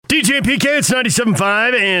DJ and PK, it's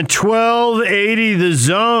 97.5 and 1280 The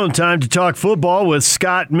Zone. Time to talk football with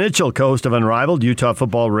Scott Mitchell, host of Unrivaled Utah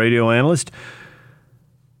Football radio analyst.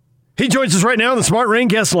 He joins us right now on the Smart Rain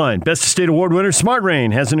guest line. Best of State Award winner Smart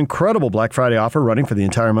Rain has an incredible Black Friday offer running for the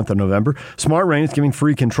entire month of November. Smart Rain is giving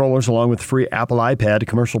free controllers along with free Apple iPad to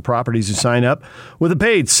commercial properties who sign up with a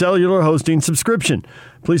paid cellular hosting subscription.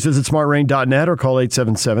 Please visit smartrain.net or call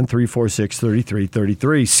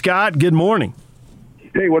 877-346-3333. Scott, good morning.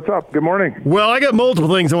 Hey, what's up? Good morning. Well, I got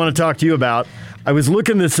multiple things I want to talk to you about. I was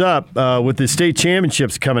looking this up with the state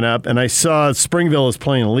championships coming up, and I saw Springville is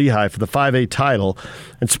playing Lehigh for the 5A title.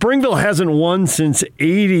 And Springville hasn't won since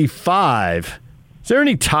 85. Is there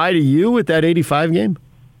any tie to you with that 85 game?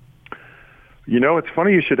 You know, it's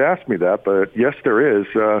funny you should ask me that, but yes, there is.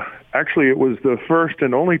 Actually, it was the first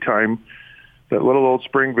and only time that little old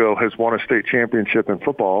Springville has won a state championship in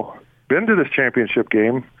football. Been to this championship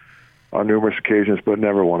game on numerous occasions, but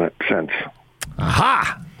never won it since.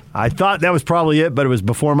 Aha! I thought that was probably it, but it was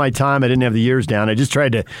before my time. I didn't have the years down. I just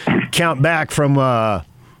tried to count back from, the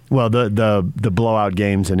blowout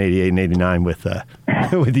games in 88 and 89 with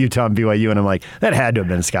Utah and BYU, and I'm like, that had to have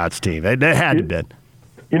been Scott's team. That had to have been.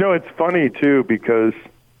 You know, it's funny, too, because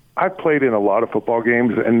I've played in a lot of football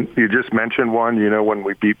games, and you just mentioned one, you know, when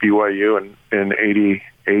we beat BYU in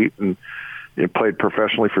 88 and played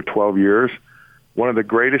professionally for 12 years. One of the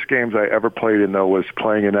greatest games I ever played in, though, was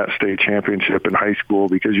playing in that state championship in high school,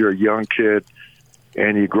 because you're a young kid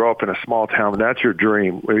and you grow up in a small town, and that's your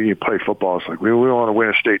dream. When you play football, it's like, we want to win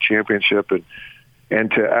a state championship,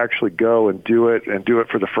 and to actually go and do it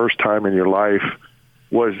for the first time in your life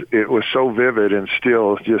was so vivid, and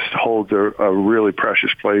still just holds a really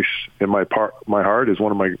precious place in my heart. Is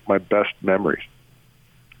one of my best memories.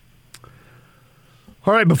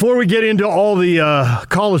 All right, before we get into all the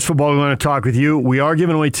college football we want to talk with you, we are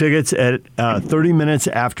giving away tickets at 30 minutes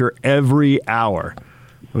after every hour.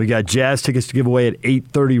 We got Jazz tickets to give away at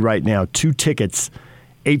 8:30 right now. 2 tickets,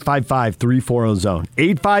 855-340-ZONE.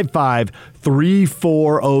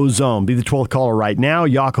 855-340-ZONE. Be the 12th caller right now.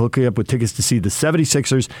 Y'all can hook you up with tickets to see the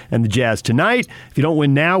 76ers and the Jazz tonight. If you don't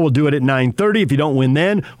win now, we'll do it at 9:30. If you don't win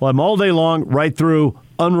then, we'll have them all day long right through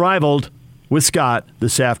Unrivaled with Scott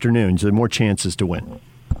this afternoon, so more chances to win.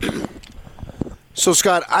 So,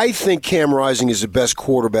 Scott, I think Cam Rising is the best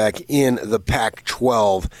quarterback in the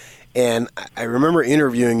Pac-12, and I remember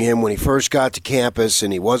interviewing him when he first got to campus,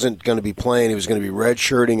 and he wasn't going to be playing. He was going to be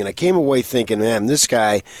redshirting, and I came away thinking, man, this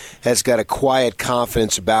guy has got a quiet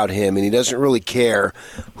confidence about him, and he doesn't really care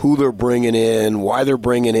who they're bringing in, why they're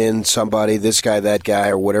bringing in somebody, this guy, that guy,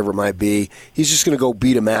 or whatever it might be. He's just going to go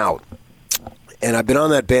beat him out. And I've been on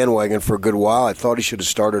that bandwagon for a good while. I thought he should have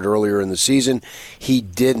started earlier in the season. He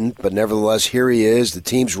didn't, but nevertheless, here he is. The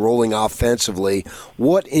team's rolling offensively.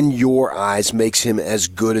 What, in your eyes, makes him as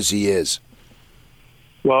good as he is?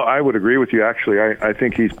 Well, I would agree with you, actually. I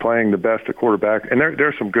think he's playing the best at quarterback. And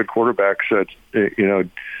there's some good quarterbacks at,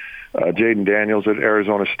 Jaden Daniels at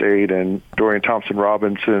Arizona State and Dorian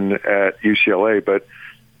Thompson-Robinson at UCLA. But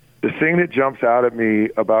the thing that jumps out at me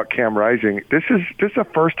about Cam Rising, this is the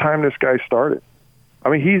first time this guy started.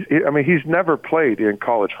 He's never played in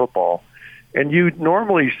college football, and you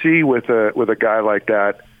normally see with a guy like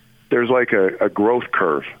that, there's like a growth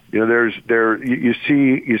curve. You know, you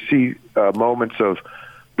see moments of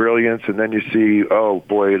brilliance, and then you see, oh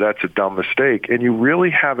boy, that's a dumb mistake, and you really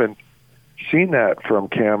haven't seen that from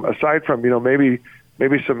Cam, aside from maybe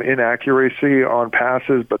some inaccuracy on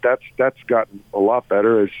passes, but that's gotten a lot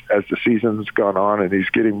better as the season's gone on, and he's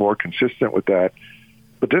getting more consistent with that.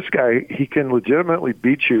 But this guy, he can legitimately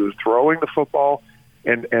beat you throwing the football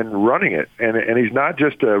and running it. And he's not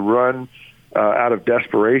just a run out of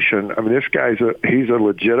desperation. I mean, this guy's he's a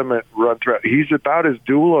legitimate run threat. He's about as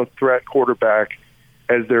dual a threat quarterback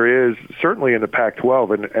as there is, certainly in the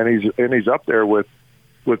Pac-12, and he's up there with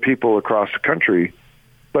people across the country.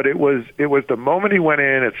 But it was the moment he went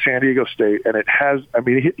in at San Diego State, and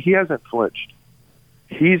he hasn't flinched.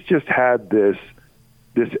 He's just had this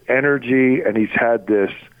energy, and he's had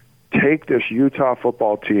this, take this Utah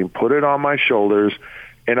football team, put it on my shoulders,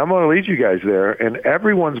 and I'm going to lead you guys there. And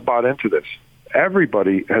everyone's bought into this.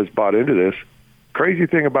 Everybody has bought into this. Crazy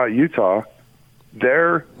thing about Utah,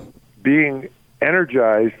 they're being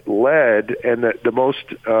energized, led, and the most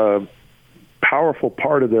powerful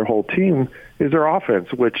part of their whole team is their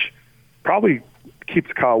offense, which probably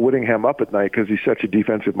keeps Kyle Whittingham up at night because he's such a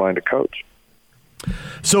defensive-minded coach.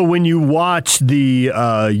 So when you watch the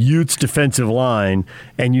Utes defensive line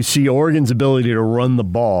and you see Oregon's ability to run the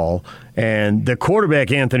ball, and the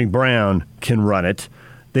quarterback, Anthony Brown, can run it,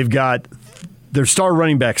 they've got their star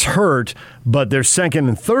running backs hurt, but their second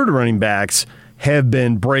and third running backs have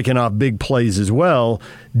been breaking off big plays as well.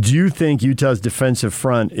 Do you think Utah's defensive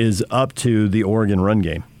front is up to the Oregon run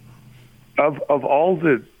game? Of all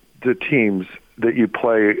the teams that you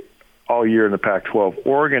play all year in the Pac-12,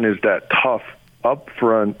 Oregon is that tough up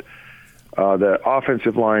front. The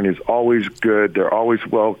offensive line is always good. They're always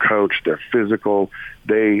well coached. They're physical.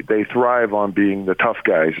 They thrive on being the tough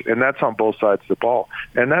guys, and that's on both sides of the ball.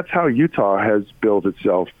 And that's how Utah has built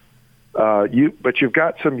itself. But you've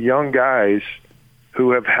got some young guys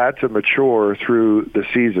who have had to mature through the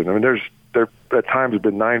season. I mean, there at times have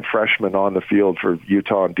been 9 freshmen on the field for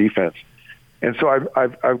Utah on defense, and so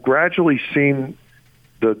I've gradually seen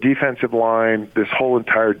the defensive line, this whole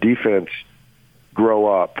entire defense, grow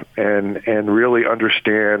up and really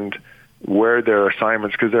understand where their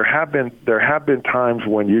assignments, because there have been times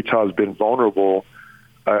when Utah's been vulnerable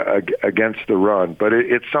against the run, but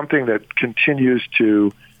it's something that continues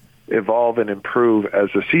to evolve and improve as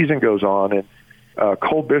the season goes on. And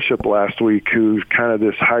Cole Bishop last week, who's kind of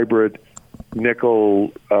this hybrid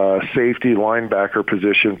nickel safety linebacker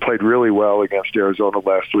position, played really well against Arizona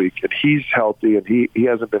last week, and he's healthy, and he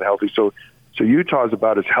hasn't been healthy. So Utah's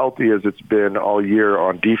about as healthy as it's been all year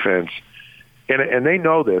on defense. And they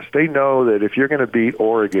know this. They know that if you're going to beat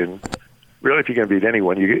Oregon, really if you're going to beat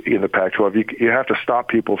anyone in the Pac-12, you have to stop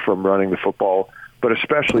people from running the football, but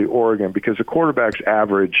especially Oregon, because the quarterback's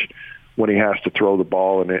average when he has to throw the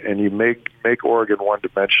ball, and you make Oregon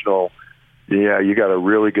one-dimensional, yeah, you got a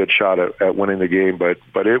really good shot at winning the game.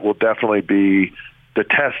 But it will definitely be the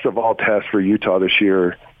test of all tests for Utah this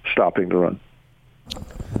year, stopping the run.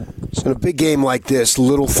 So in a big game like this,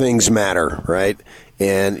 little things matter, right?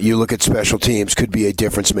 And you look at special teams, could be a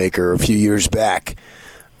difference maker. A few years back,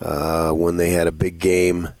 when they had a big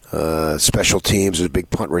game, special teams, was a big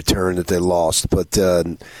punt return that they lost. But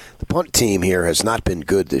the punt team here has not been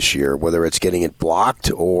good this year, whether it's getting it blocked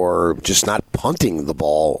or just not punting the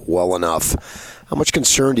ball well enough. How much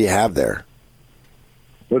concern do you have there?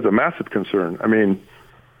 Well, it's a massive concern. I mean,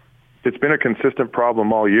 it's been a consistent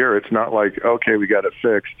problem all year. It's not like, okay, we got it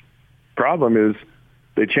fixed. Problem is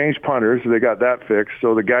they changed punters, so they got that fixed,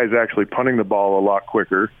 so the guy's actually punting the ball a lot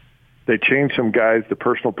quicker. They changed some guys, the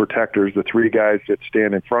personal protectors, the 3 guys that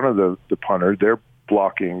stand in front of the punter, they're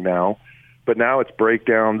blocking now. But now it's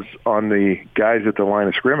breakdowns on the guys at the line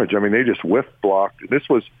of scrimmage. I mean, they just whiff blocked.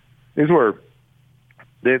 These were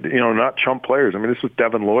not chump players. I mean, this was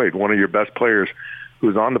Devin Lloyd, one of your best players, who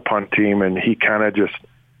was on the punt team, and he kind of just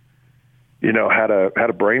had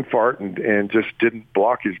a brain fart and just didn't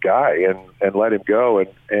block his guy and let him go.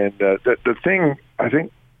 And the thing, I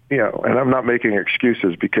think, and I'm not making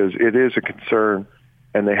excuses because it is a concern,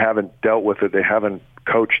 and they haven't dealt with it. They haven't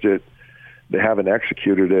coached it. They haven't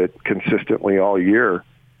executed it consistently all year.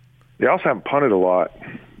 They also haven't punted a lot,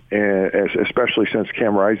 and especially since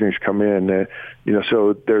Cam Rising's come in.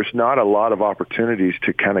 So there's not a lot of opportunities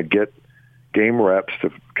to kind of get game reps to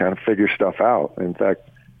kind of figure stuff out. In fact,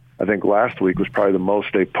 I think last week was probably the most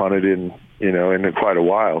they punted in quite a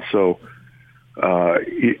while. So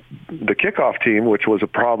the kickoff team, which was a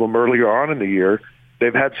problem earlier on in the year,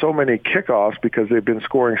 they've had so many kickoffs because they've been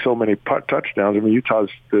scoring so many touchdowns. I mean, Utah's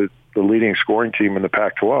the leading scoring team in the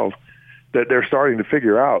Pac-12, that they're starting to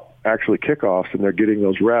figure out actually kickoffs, and they're getting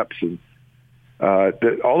those reps. And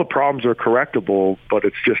all the problems are correctable, but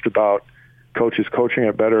it's just about coaches coaching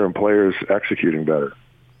it better and players executing better.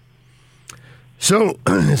 So,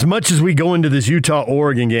 as much as we go into this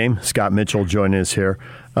Utah-Oregon game, Scott Mitchell joining us here,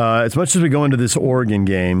 as much as we go into this Oregon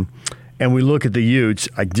game and we look at the Utes,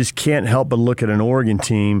 I just can't help but look at an Oregon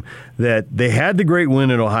team that they had the great win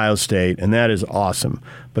at Ohio State, and that is awesome.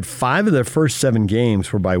 But 5 of their first 7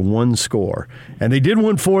 games were by 1 score. And they did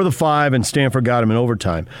win 4 of the 5, and Stanford got them in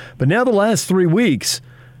overtime. But now the last 3 weeks,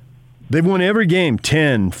 they've won every game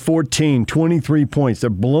 10, 14, 23 points. They're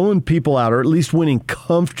blowing people out, or at least winning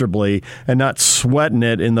comfortably and not sweating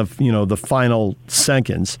it in the final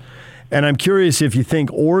seconds. And I'm curious if you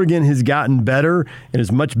think Oregon has gotten better and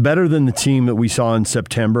is much better than the team that we saw in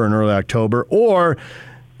September and early October, or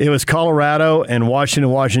it was Colorado and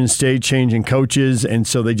Washington State changing coaches, and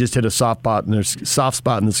so they just hit a soft spot in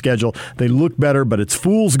the schedule. They look better, but it's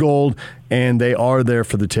fool's gold, and they are there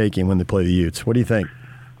for the taking when they play the Utes. What do you think?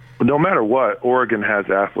 No matter what, Oregon has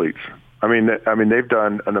athletes. I mean, they've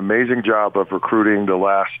done an amazing job of recruiting the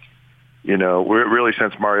last, really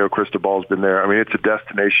since Mario Cristobal's been there. I mean, it's a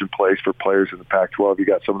destination place for players in the Pac-12. You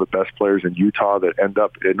got some of the best players in Utah that end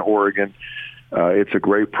up in Oregon. It's a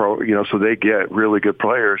great so they get really good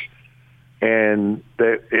players. And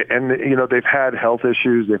they've had health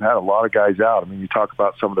issues. They've had a lot of guys out. I mean, you talk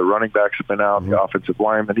about some of the running backs have been out, the offensive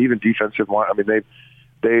linemen, even defensive line. I mean,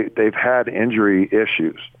 they've had injury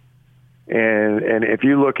issues. And if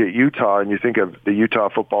you look at Utah and you think of the Utah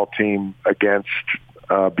football team against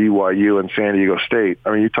BYU and San Diego State,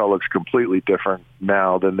 I mean, Utah looks completely different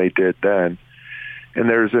now than they did then. And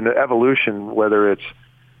there's an evolution, whether it's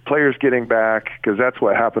players getting back, because that's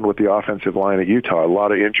what happened with the offensive line at Utah. A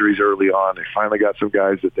lot of injuries early on. They finally got some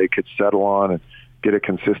guys that they could settle on and get a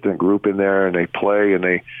consistent group in there, and they play,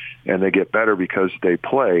 and they get better because they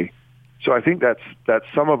play. So I think that's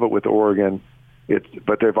some of it with Oregon.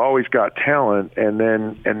 But they've always got talent, and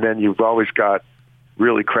then you've always got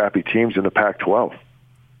really crappy teams in the Pac-12.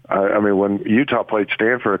 I mean, when Utah played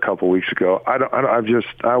Stanford a couple weeks ago, I'd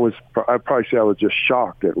probably say I was just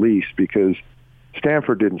shocked, at least, because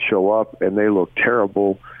Stanford didn't show up and they looked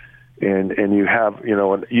terrible. And you have,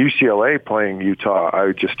 UCLA playing Utah,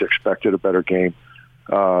 I just expected a better game.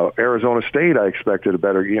 Arizona State, I expected a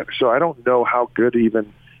better game. So I don't know how good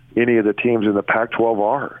even any of the teams in the Pac-12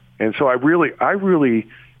 are. And so I really,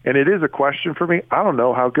 and it is a question for me. I don't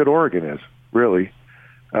know how good Oregon is, really,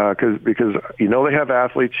 because they have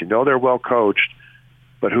athletes, they're well coached,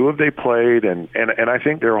 but who have they played? And I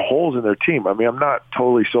think there are holes in their team. I mean, I'm not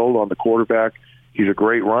totally sold on the quarterback. He's a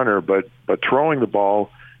great runner, but throwing the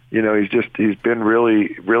ball, he's been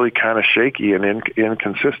really, really kind of shaky and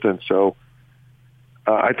inconsistent. So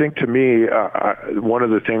I think, to me, one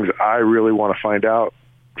of the things I really want to find out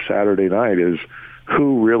Saturday night is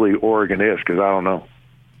who really Oregon is, because I don't know.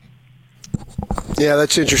 Yeah,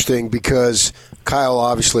 that's interesting, because Kyle,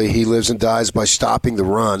 obviously, he lives and dies by stopping the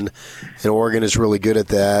run, and Oregon is really good at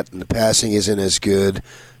that, and the passing isn't as good.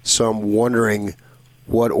 So I'm wondering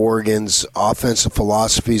what Oregon's offensive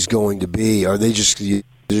philosophy is going to be. Are they just going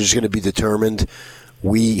to be determined,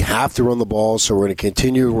 we have to run the ball, so we're going to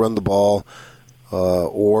continue to run the ball,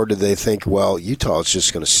 or do they think, well, Utah is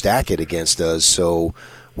just going to stack it against us, so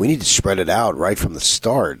we need to spread it out right from the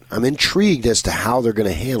start? I'm intrigued as to how they're going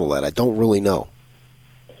to handle that. I don't really know.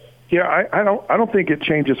 Yeah, I don't think it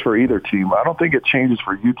changes for either team. I don't think it changes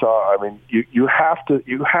for Utah. I mean, you have to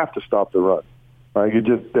stop the run. Right?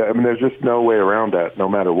 There's just no way around that, no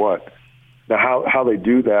matter what. Now, how they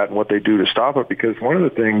do that and what they do to stop it, because one of the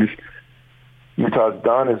things Utah's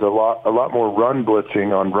done is a lot more run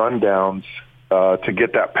blitzing on rundowns to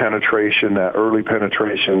get that penetration, that early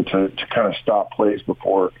penetration, to kind of stop plays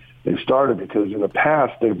before they started, because in the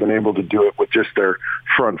past they've been able to do it with just their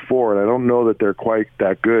front four, and I don't know that they're quite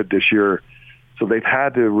that good this year. So they've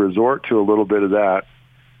had to resort to a little bit of that,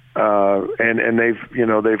 and they've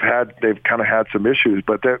kind of had some issues.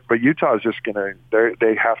 But Utah is just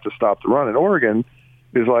they have to stop the run, and Oregon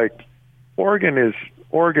is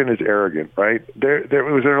arrogant, right?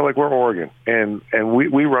 They're like, we're Oregon, and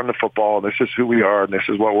we run the football, and this is who we are, and this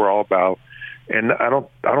is what we're all about. And I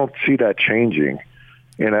don't see that changing.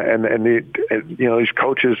 And these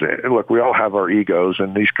coaches, look, we all have our egos,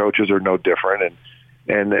 and these coaches are no different,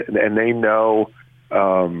 and they know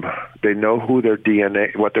who their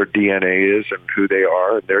DNA, what their DNA is, and who they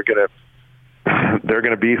are, and they're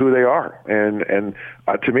gonna be who they are. And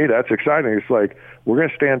to me, that's exciting. It's like, we're going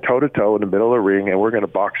to stand toe-to-toe in the middle of the ring, and we're going to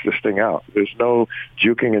box this thing out. There's no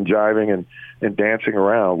juking and jiving and dancing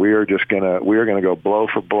around. We are going to go blow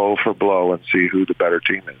for blow for blow and see who the better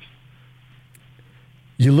team is.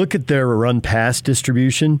 You look at their run-pass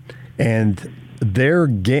distribution, and their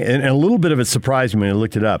game, and a little bit of it surprised me when I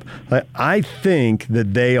looked it up. I think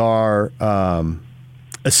that they are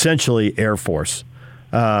essentially Air Force.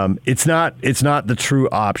 It's not the true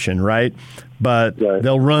option, right? But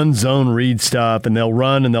they'll run zone read stuff, and they'll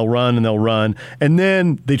run, and they'll run, and they'll run, and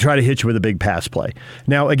then they try to hit you with a big pass play.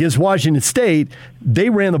 Now, against Washington State,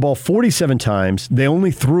 they ran the ball 47 times. They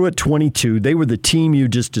only threw it 22. They were the team you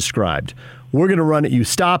just described. We're going to run it. You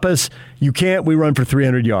stop us. You can't. We run for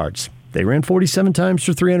 300 yards. They ran 47 times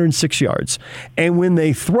for 306 yards. And when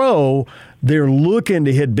they throw, they're looking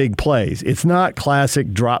to hit big plays. It's not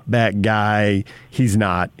classic drop back guy. He's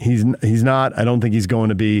not. He's not. I don't think he's going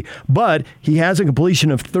to be. But he has a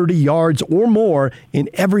completion of 30 yards or more in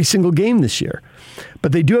every single game this year.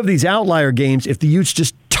 But they do have these outlier games. If the Utes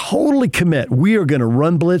just totally commit, we are going to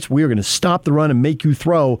run blitz, we are going to stop the run and make you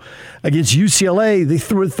throw. Against UCLA, they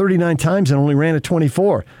threw it 39 times and only ran it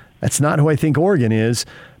 24. That's not who I think Oregon is.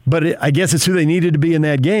 But I guess it's who they needed to be in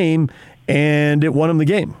that game, and it won them the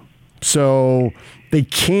game. So they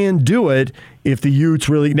can do it if the Utes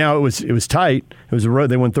really. Now it was tight. It was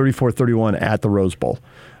they won 34-31 at the Rose Bowl.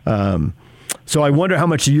 So I wonder how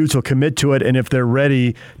much the Utes will commit to it, and if they're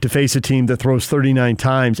ready to face a team that throws 39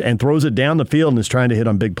 times and throws it down the field and is trying to hit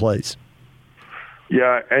on big plays.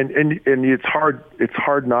 Yeah, and it's hard. It's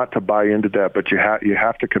hard not to buy into that, but you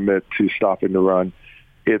have to commit to stopping the run.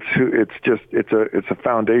 It's a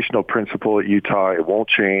foundational principle at Utah. It won't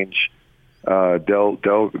change.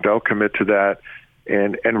 They'll commit to that,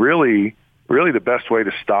 and really the best way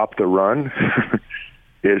to stop the run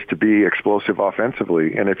is to be explosive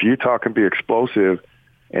offensively. And if Utah can be explosive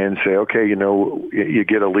and say, okay, you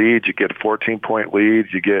get a lead, you get a 14-point lead,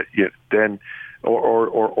 or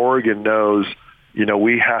Oregon knows,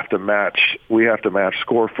 we have to match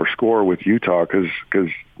score for score with Utah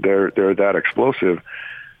because they're that explosive.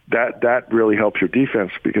 That really helps your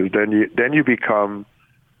defense, because then you become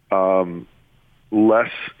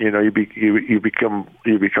less, you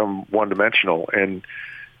become one-dimensional, and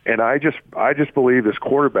I just believe this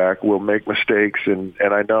quarterback will make mistakes, and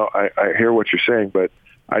I know I hear what you're saying, but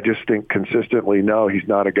I just think consistently, no, he's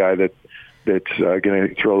not a guy that's going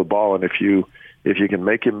to throw the ball. And if you can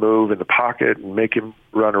make him move in the pocket and make him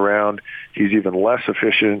run around, he's even less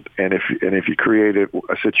efficient. And if you create a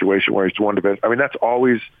situation where he's one-dimensional, I mean, that's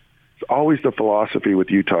always the philosophy with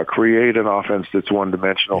Utah: create an offense that's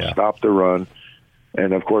one-dimensional, stop the run.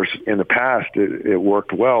 And of course, in the past, it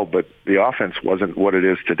worked well, but the offense wasn't what it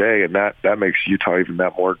is today, and that makes Utah even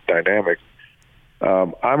that more dynamic.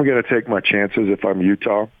 I'm going to take my chances if I'm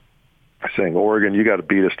Utah, saying, Oregon, you got to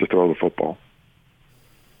beat us to throw the football.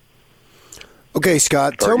 Okay,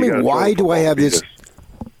 Scott, tell me why do I have this?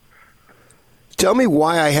 Tell me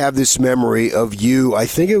why I have this memory of you. I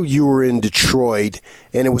think you were in Detroit,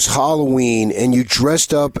 and it was Halloween, and you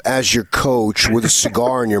dressed up as your coach with a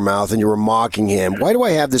cigar in your mouth, and you were mocking him. Why do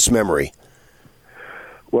I have this memory?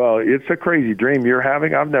 Well, it's a crazy dream you're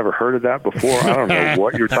having. I've never heard of that before. I don't know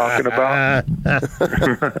what you're talking about.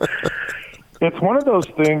 It's one of those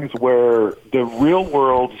things where the real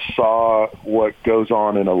world saw what goes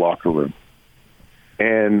on in a locker room.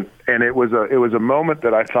 And it was a moment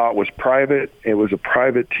that I thought was private. It was a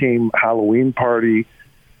private team Halloween party.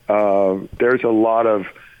 There's a lot of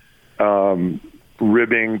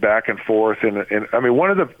ribbing back and forth, and I mean, one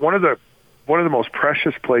of the most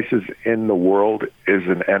precious places in the world is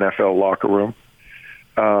an NFL locker room.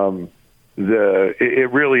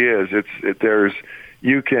 It really is.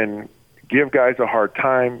 You can give guys a hard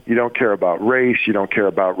time. You don't care about race. You don't care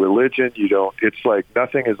about religion. It's like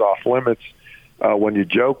nothing is off limits. When you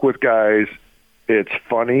joke with guys, it's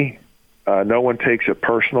funny. No one takes it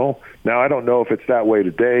personal. Now, I don't know if it's that way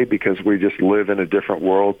today because we just live in a different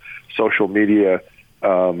world. Social media,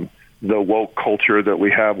 the woke culture that we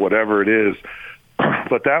have, whatever it is.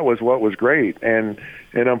 But that was what was great. And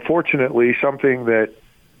unfortunately, something that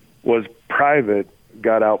was private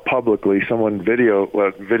got out publicly. Someone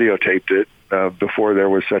videotaped it before there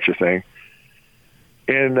was such a thing.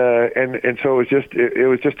 And so it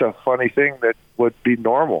was just a funny thing that would be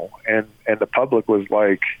normal, and the public was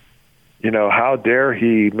like, how dare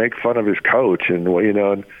he make fun of his coach, and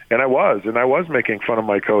I was making fun of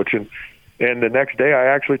my coach, and the next day I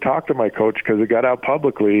actually talked to my coach because it got out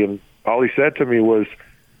publicly, and all he said to me was,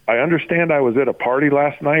 I understand I was at a party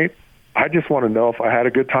last night. I just want to know if I had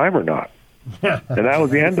a good time or not, and that was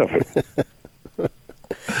the end of it.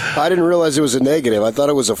 I didn't realize it was a negative. I thought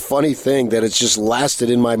it was a funny thing that it's just lasted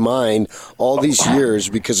in my mind all these years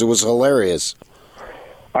because it was hilarious.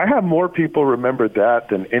 I have more people remember that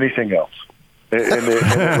than anything else. And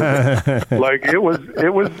the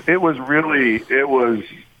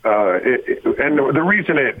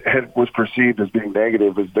reason it was perceived as being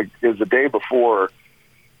negative is the day before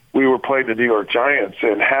we were playing the New York Giants,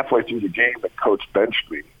 and halfway through the game the coach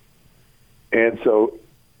benched me. And so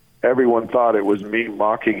everyone thought it was me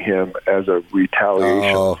mocking him as a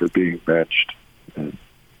retaliation for being benched.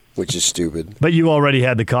 Which is stupid. But you already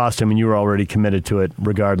had the costume, and you were already committed to it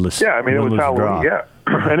regardless. Yeah, I mean, it was Halloween, yeah.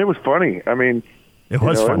 And it was funny. I mean, it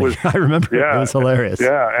was funny. I remember it. It was hilarious.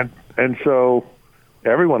 Yeah, and so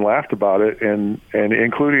everyone laughed about it, and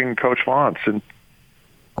including Coach Fonts. And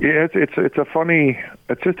yeah, it's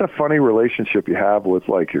just a funny relationship you have with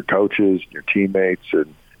like your coaches, your teammates,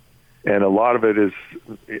 and a lot of it is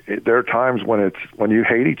there are times when you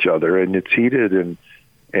hate each other and it's heated and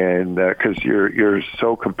because you're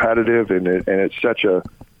so competitive and it's such a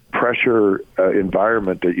pressure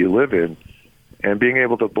environment that you live in, and being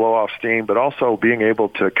able to blow off steam, but also being able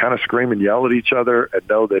to kind of scream and yell at each other and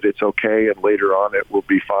know that it's okay and later on it will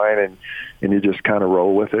be fine, and you just kind of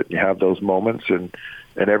roll with it and you have those moments and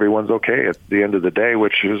everyone's okay at the end of the day,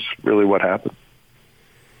 which is really what happened.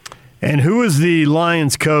 And who is the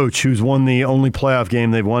Lions coach who's won the only playoff game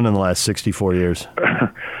they've won in the last 64 years?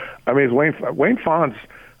 I mean, it's Wayne Fonts.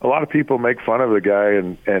 A lot of people make fun of the guy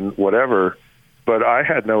and whatever, but I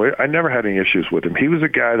never had any issues with him. He was a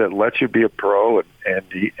guy that lets you be a pro, and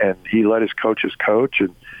he let his coaches coach,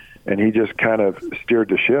 and he just kind of steered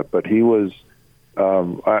the ship. But he was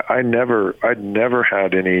I'd never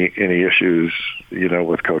had any issues,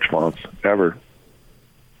 with Coach Mons, ever.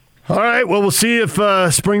 All right, well, we'll see if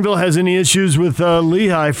Springville has any issues with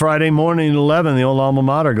Lehigh Friday morning at 11, the old alma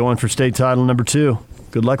mater, going for state title number 2.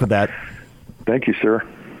 Good luck with that. Thank you, sir.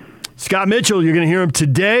 Scott Mitchell, you're going to hear him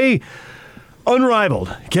today.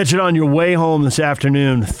 Unrivaled. Catch it on your way home this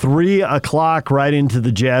afternoon, 3 o'clock, right into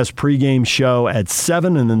the Jazz pregame show at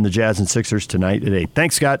 7, and then the Jazz and Sixers tonight at 8.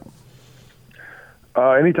 Thanks, Scott.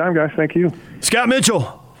 Anytime, guys. Thank you. Scott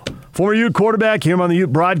Mitchell, former Ute quarterback, hear him on the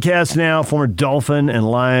Ute broadcast now, former Dolphin and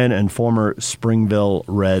Lion, and former Springville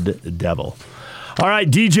Red Devil. All right,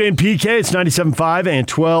 DJ and PK, it's 97.5 and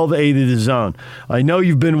 1280 The Zone. I know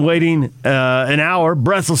you've been waiting an hour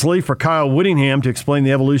breathlessly for Kyle Whittingham to explain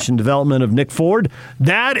the evolution and development of Nick Ford.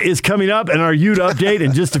 That is coming up in our Ute update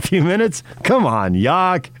in just a few minutes. Come on,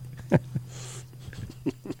 Yak.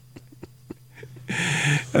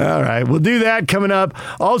 All right, we'll do that coming up.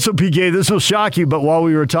 Also, PK, this will shock you, but while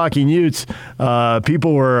we were talking Utes,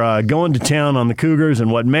 people were going to town on the Cougars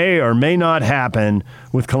and what may or may not happen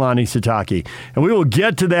with Kalani Sitake. And we will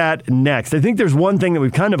get to that next. I think there's one thing that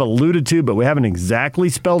we've kind of alluded to, but we haven't exactly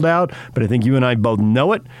spelled out, but I think you and I both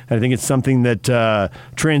know it. And I think it's something that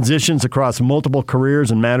transitions across multiple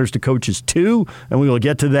careers and matters to coaches too, and we will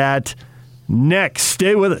get to that next.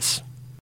 Stay with us.